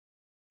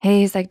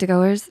Hey,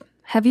 Psych2Goers,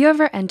 have you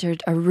ever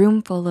entered a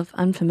room full of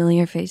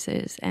unfamiliar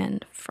faces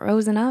and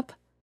frozen up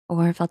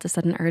or felt a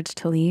sudden urge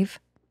to leave?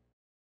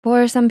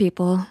 For some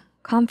people,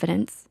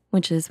 confidence,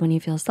 which is when you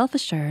feel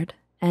self-assured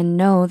and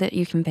know that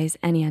you can face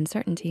any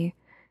uncertainty,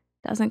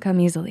 doesn't come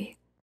easily.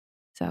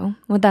 So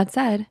with that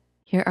said,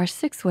 here are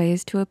 6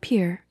 ways to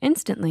appear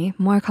instantly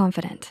more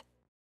confident.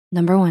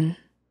 Number 1,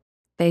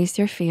 face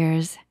your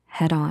fears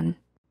head on.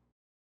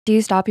 Do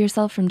you stop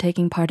yourself from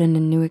taking part in a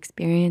new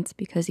experience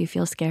because you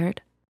feel scared?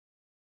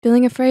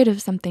 Feeling afraid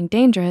of something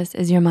dangerous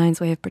is your mind's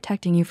way of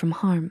protecting you from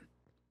harm.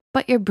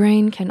 But your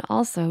brain can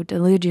also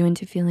delude you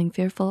into feeling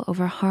fearful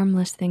over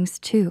harmless things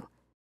too,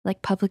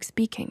 like public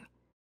speaking.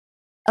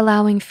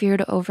 Allowing fear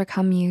to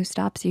overcome you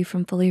stops you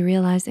from fully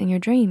realizing your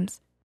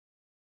dreams.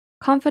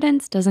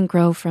 Confidence doesn't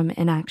grow from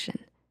inaction,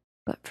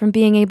 but from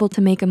being able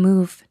to make a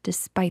move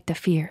despite the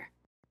fear.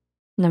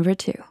 Number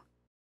 2,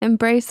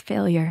 embrace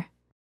failure.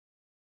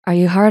 Are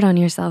you hard on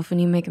yourself when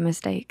you make a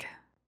mistake?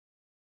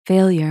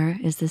 Failure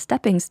is the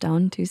stepping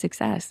stone to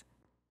success.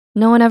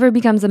 No one ever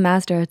becomes a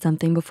master at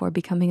something before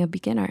becoming a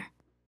beginner.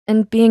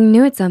 And being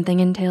new at something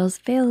entails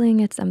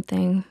failing at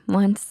something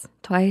once,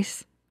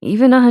 twice,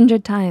 even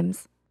 100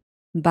 times.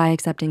 By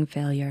accepting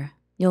failure,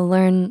 you'll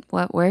learn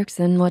what works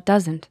and what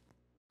doesn't,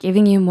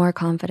 giving you more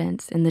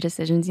confidence in the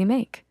decisions you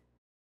make.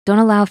 Don't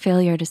allow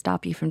failure to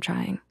stop you from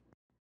trying.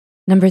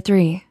 Number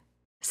 3,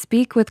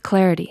 speak with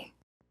clarity.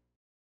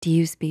 Do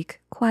you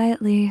speak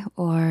quietly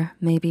or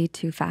maybe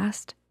too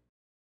fast?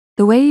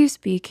 The way you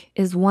speak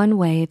is one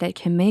way that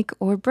can make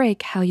or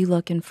break how you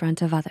look in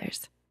front of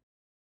others.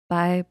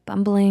 By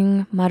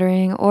bumbling,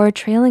 muttering, or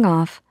trailing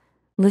off,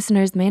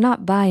 listeners may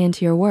not buy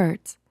into your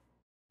words,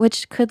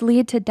 which could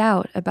lead to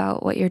doubt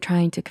about what you're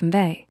trying to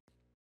convey.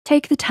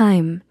 Take the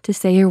time to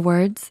say your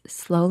words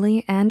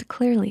slowly and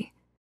clearly.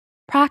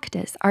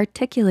 Practice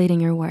articulating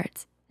your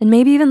words, and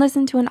maybe even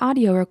listen to an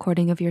audio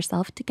recording of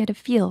yourself to get a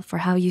feel for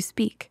how you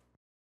speak.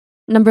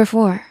 Number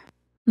 4,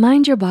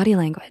 mind your body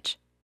language.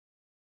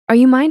 Are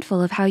you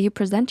mindful of how you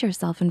present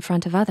yourself in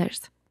front of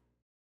others?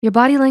 Your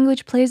body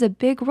language plays a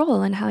big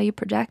role in how you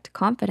project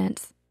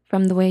confidence,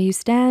 from the way you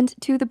stand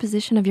to the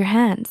position of your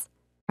hands.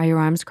 Are your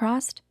arms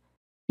crossed?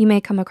 You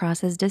may come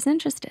across as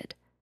disinterested.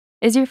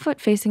 Is your foot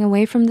facing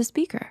away from the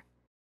speaker?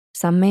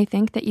 Some may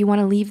think that you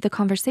wanna leave the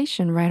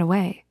conversation right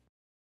away.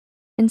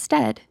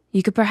 Instead,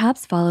 you could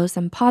perhaps follow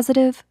some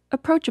positive,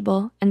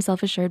 approachable, and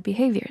self-assured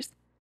behaviors,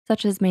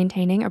 such as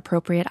maintaining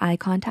appropriate eye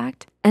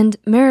contact and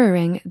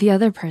mirroring the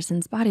other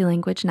person's body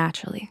language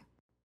naturally.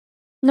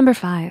 Number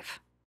 5,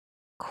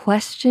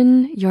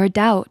 question your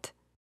doubt.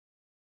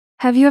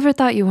 Have you ever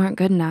thought you weren't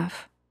good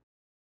enough?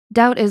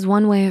 Doubt is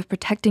one way of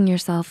protecting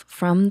yourself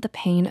from the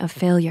pain of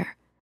failure,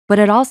 but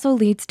it also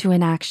leads to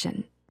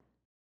inaction.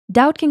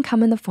 Doubt can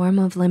come in the form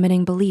of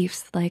limiting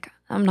beliefs like,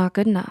 I'm not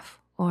good enough,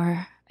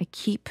 or I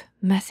keep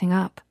messing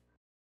up.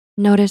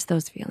 Notice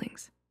those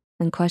feelings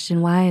and question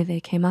why they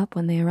came up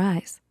when they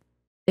arise.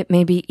 It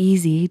may be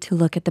easy to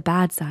look at the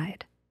bad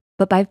side,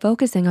 but by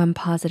focusing on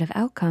positive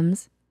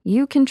outcomes,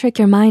 you can trick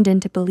your mind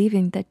into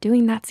believing that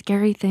doing that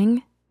scary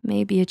thing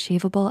may be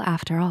achievable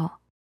after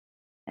all.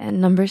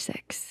 And number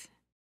 6,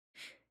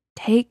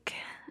 take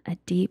a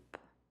deep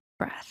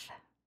breath.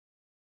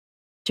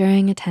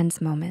 During a tense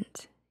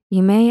moment,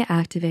 you may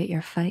activate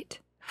your fight,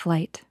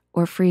 flight,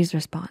 or freeze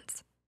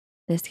response.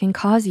 This can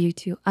cause you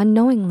to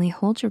unknowingly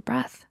hold your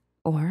breath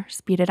or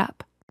speed it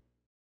up.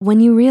 When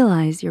you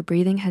realize your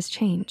breathing has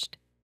changed,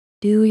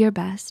 do your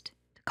best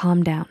to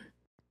calm down.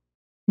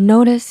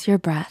 Notice your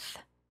breath.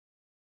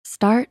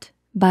 Start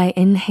by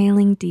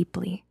inhaling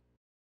deeply,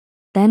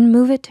 then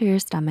move it to your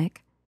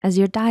stomach as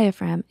your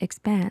diaphragm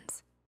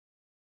expands.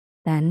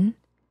 Then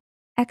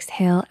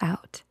exhale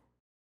out.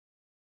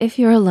 If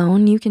you're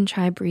alone, you can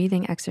try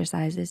breathing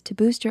exercises to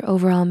boost your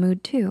overall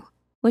mood too,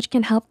 which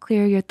can help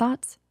clear your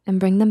thoughts and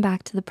bring them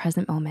back to the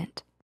present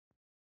moment.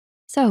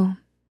 So,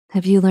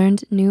 have you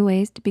learned new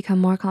ways to become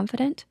more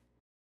confident?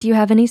 Do you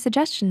have any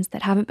suggestions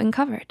that haven't been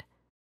covered?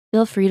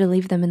 Feel free to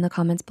leave them in the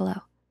comments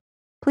below.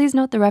 Please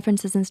note the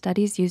references and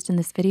studies used in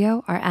this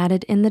video are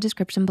added in the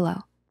description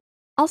below.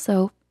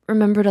 Also,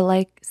 remember to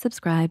like,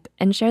 subscribe,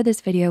 and share this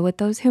video with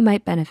those who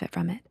might benefit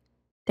from it.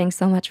 Thanks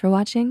so much for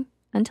watching.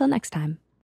 Until next time.